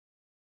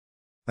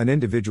An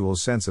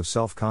individual's sense of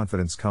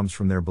self-confidence comes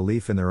from their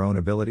belief in their own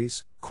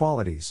abilities,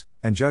 qualities,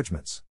 and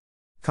judgments.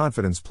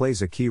 Confidence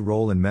plays a key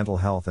role in mental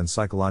health and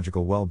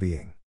psychological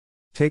well-being.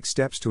 Take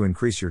steps to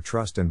increase your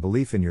trust and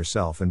belief in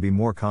yourself and be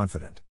more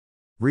confident.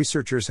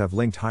 Researchers have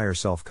linked higher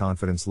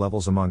self-confidence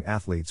levels among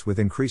athletes with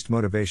increased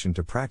motivation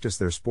to practice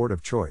their sport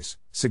of choice,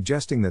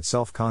 suggesting that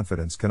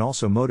self-confidence can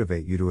also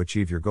motivate you to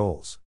achieve your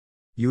goals.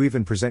 You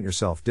even present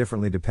yourself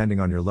differently depending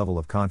on your level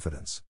of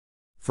confidence.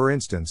 For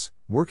instance,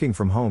 working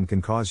from home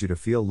can cause you to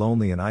feel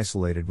lonely and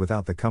isolated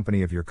without the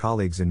company of your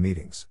colleagues in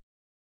meetings.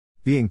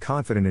 Being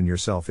confident in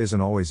yourself isn't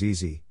always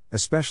easy,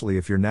 especially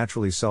if you're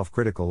naturally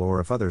self-critical or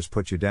if others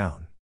put you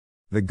down.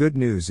 The good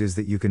news is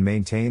that you can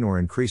maintain or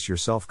increase your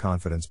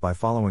self-confidence by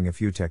following a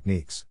few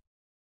techniques.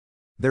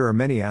 There are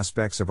many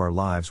aspects of our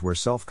lives where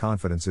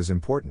self-confidence is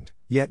important,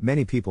 yet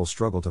many people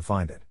struggle to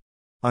find it.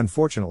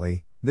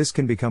 Unfortunately, this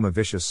can become a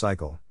vicious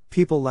cycle.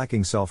 People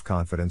lacking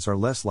self-confidence are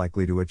less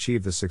likely to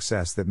achieve the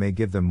success that may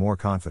give them more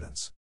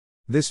confidence.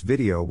 This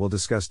video will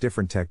discuss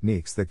different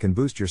techniques that can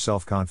boost your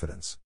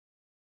self-confidence.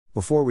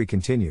 Before we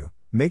continue,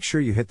 make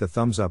sure you hit the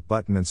thumbs up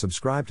button and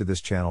subscribe to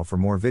this channel for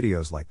more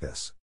videos like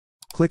this.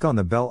 Click on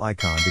the bell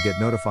icon to get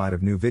notified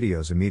of new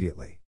videos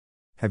immediately.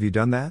 Have you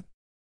done that?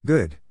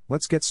 Good,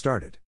 let's get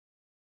started.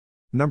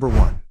 Number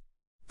 1.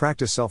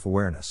 Practice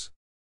self-awareness.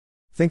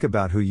 Think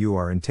about who you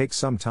are and take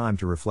some time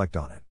to reflect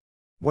on it.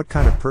 What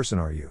kind of person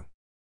are you?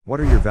 What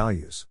are your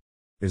values?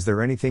 Is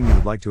there anything you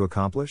would like to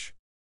accomplish?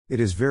 It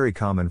is very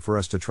common for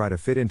us to try to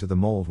fit into the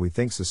mold we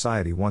think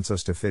society wants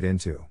us to fit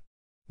into.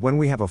 When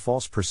we have a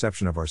false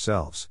perception of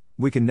ourselves,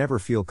 we can never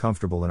feel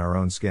comfortable in our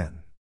own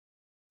skin.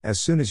 As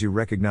soon as you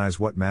recognize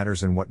what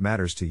matters and what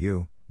matters to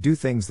you, do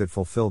things that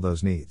fulfill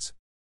those needs.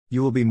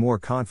 You will be more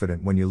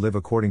confident when you live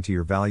according to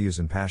your values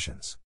and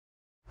passions.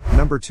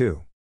 Number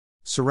 2.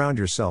 Surround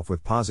yourself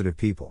with positive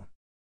people.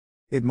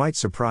 It might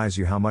surprise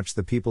you how much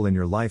the people in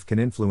your life can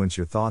influence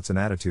your thoughts and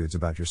attitudes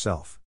about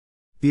yourself.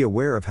 Be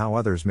aware of how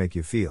others make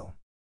you feel.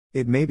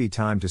 It may be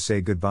time to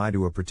say goodbye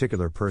to a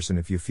particular person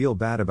if you feel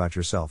bad about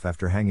yourself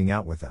after hanging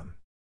out with them.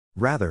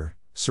 Rather,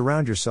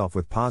 surround yourself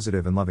with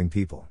positive and loving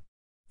people.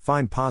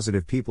 Find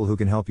positive people who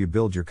can help you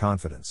build your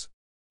confidence.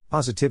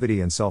 Positivity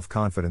and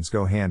self-confidence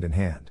go hand in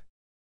hand.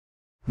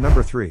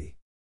 Number 3.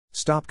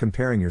 Stop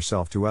comparing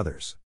yourself to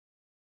others.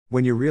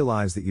 When you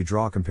realize that you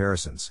draw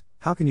comparisons,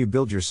 how can you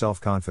build your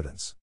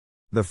self-confidence?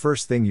 The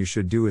first thing you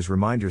should do is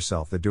remind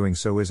yourself that doing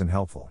so isn't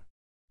helpful.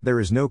 There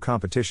is no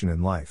competition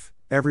in life,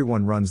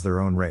 everyone runs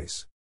their own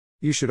race.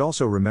 You should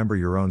also remember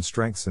your own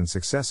strengths and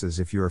successes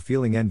if you are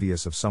feeling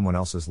envious of someone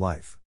else's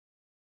life.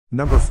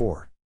 Number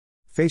 4.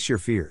 Face your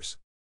fears.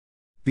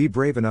 Be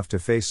brave enough to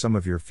face some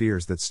of your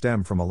fears that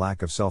stem from a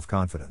lack of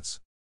self-confidence.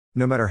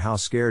 No matter how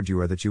scared you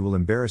are that you will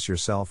embarrass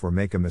yourself or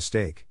make a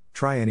mistake,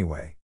 try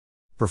anyway.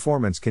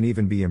 Performance can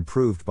even be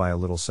improved by a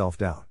little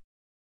self-doubt.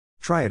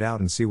 Try it out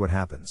and see what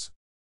happens.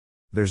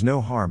 There's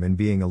no harm in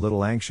being a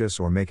little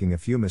anxious or making a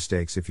few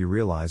mistakes if you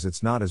realize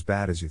it's not as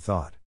bad as you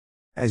thought.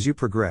 As you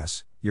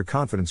progress, your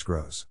confidence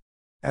grows.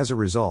 As a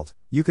result,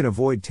 you can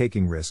avoid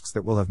taking risks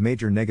that will have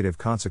major negative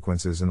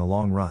consequences in the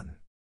long run.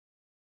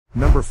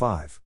 Number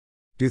 5.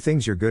 Do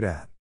things you're good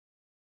at.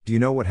 Do you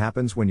know what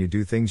happens when you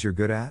do things you're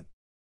good at?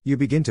 You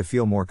begin to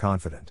feel more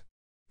confident.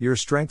 Your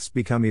strengths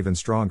become even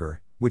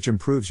stronger, which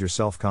improves your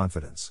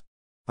self-confidence.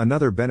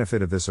 Another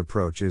benefit of this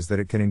approach is that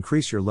it can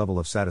increase your level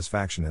of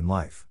satisfaction in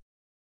life.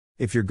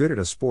 If you're good at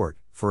a sport,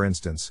 for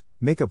instance,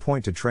 make a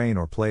point to train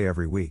or play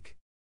every week.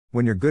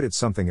 When you're good at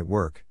something at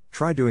work,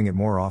 try doing it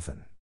more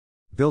often.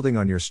 Building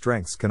on your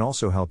strengths can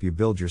also help you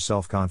build your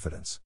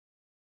self-confidence.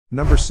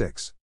 Number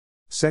 6.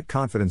 Set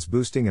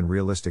confidence-boosting and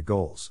realistic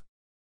goals.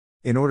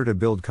 In order to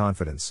build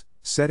confidence,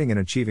 setting and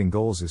achieving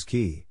goals is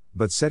key,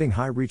 but setting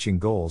high-reaching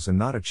goals and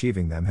not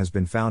achieving them has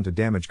been found to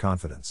damage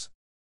confidence.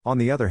 On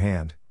the other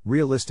hand,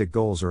 realistic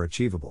goals are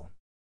achievable.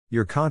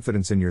 Your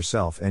confidence in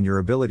yourself and your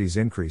abilities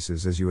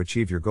increases as you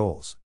achieve your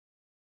goals.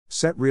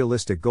 Set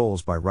realistic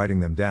goals by writing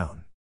them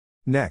down.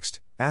 Next,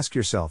 ask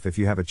yourself if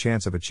you have a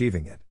chance of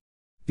achieving it.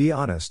 Be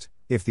honest,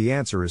 if the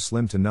answer is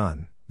slim to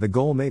none, the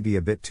goal may be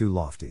a bit too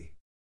lofty.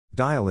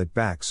 Dial it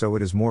back so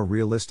it is more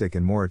realistic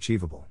and more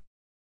achievable.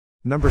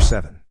 Number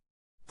 7.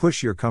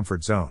 Push your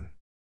comfort zone.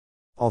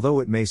 Although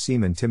it may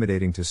seem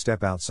intimidating to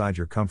step outside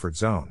your comfort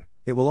zone,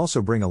 it will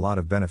also bring a lot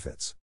of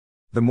benefits.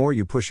 The more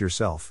you push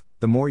yourself,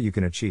 the more you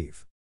can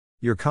achieve.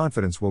 Your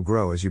confidence will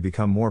grow as you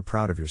become more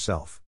proud of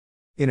yourself.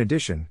 In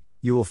addition,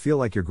 you will feel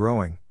like you're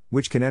growing,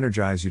 which can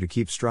energize you to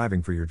keep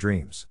striving for your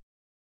dreams.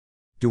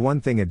 Do one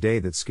thing a day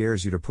that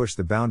scares you to push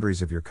the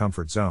boundaries of your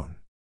comfort zone.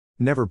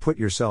 Never put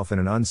yourself in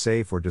an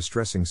unsafe or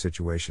distressing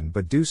situation,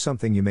 but do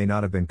something you may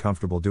not have been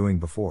comfortable doing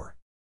before.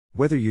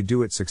 Whether you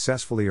do it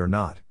successfully or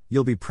not,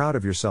 you'll be proud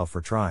of yourself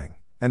for trying,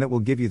 and it will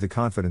give you the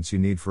confidence you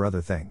need for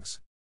other things.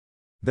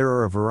 There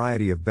are a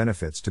variety of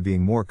benefits to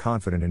being more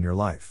confident in your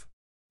life.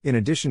 In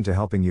addition to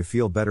helping you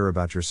feel better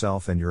about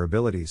yourself and your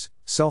abilities,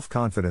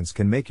 self-confidence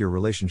can make your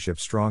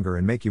relationships stronger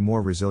and make you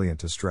more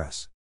resilient to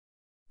stress.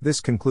 This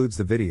concludes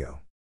the video.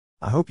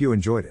 I hope you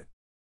enjoyed it.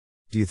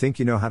 Do you think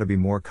you know how to be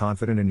more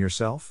confident in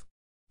yourself?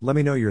 Let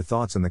me know your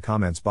thoughts in the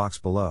comments box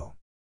below.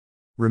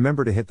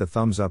 Remember to hit the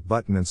thumbs up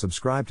button and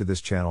subscribe to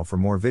this channel for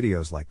more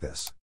videos like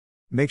this.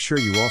 Make sure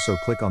you also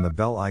click on the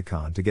bell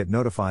icon to get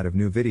notified of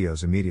new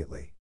videos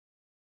immediately.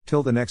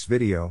 Till the next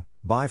video,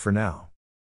 bye for now.